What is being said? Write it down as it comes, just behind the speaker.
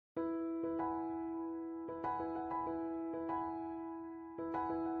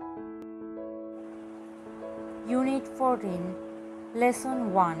Unit 14,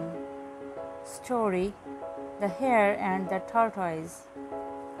 Lesson 1. Story, The Hare and the Tortoise.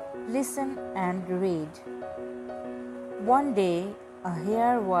 Listen and read. One day, a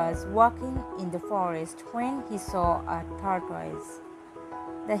hare was walking in the forest when he saw a tortoise.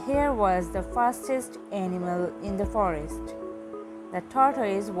 The hare was the fastest animal in the forest. The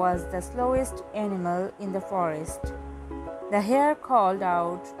tortoise was the slowest animal in the forest. The hare called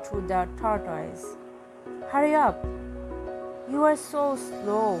out to the tortoise, "Hurry up! You are so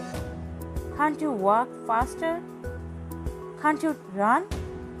slow. Can't you walk faster? Can't you run?"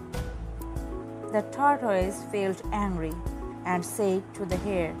 The tortoise felt angry and said to the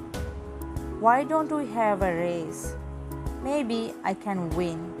hare, "Why don't we have a race? Maybe I can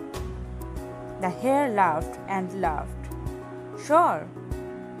win." The hare laughed and laughed. "Sure,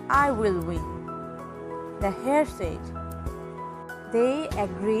 I will win," the hare said. They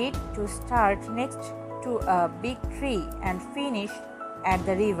agreed to start next to a big tree and finish at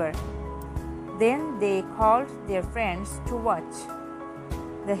the river. Then they called their friends to watch.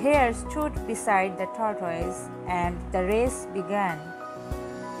 The hare stood beside the tortoise and the race began.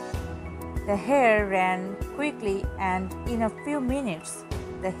 The hare ran quickly and in a few minutes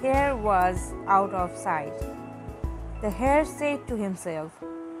the hare was out of sight. The hare said to himself,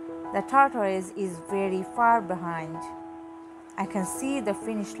 "The tortoise is very far behind. I can see the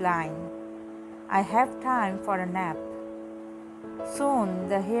finish line. I have time for a nap." Soon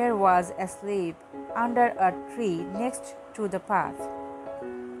the hare was asleep under a tree next to the path.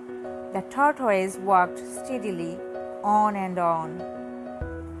 The tortoise walked steadily on and on.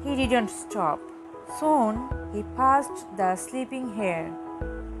 He didn't stop. Soon he passed the sleeping hare.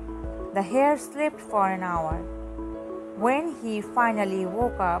 The hare slept for an hour. When he finally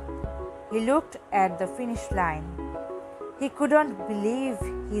woke up, he looked at the finish line. He couldn't believe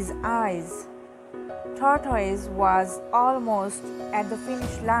his eyes. Tortoise was almost at the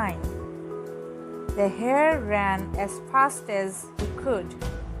finish line. The hare ran as fast as he could,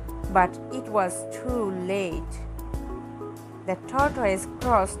 but it was too late. The tortoise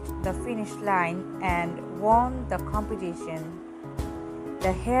crossed the finish line and won the competition.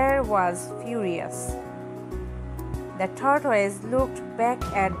 The hare was furious. The tortoise looked back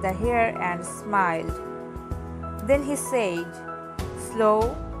at the hare and smiled. Then he said,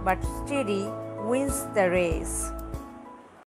 "Slow but steady wins the race."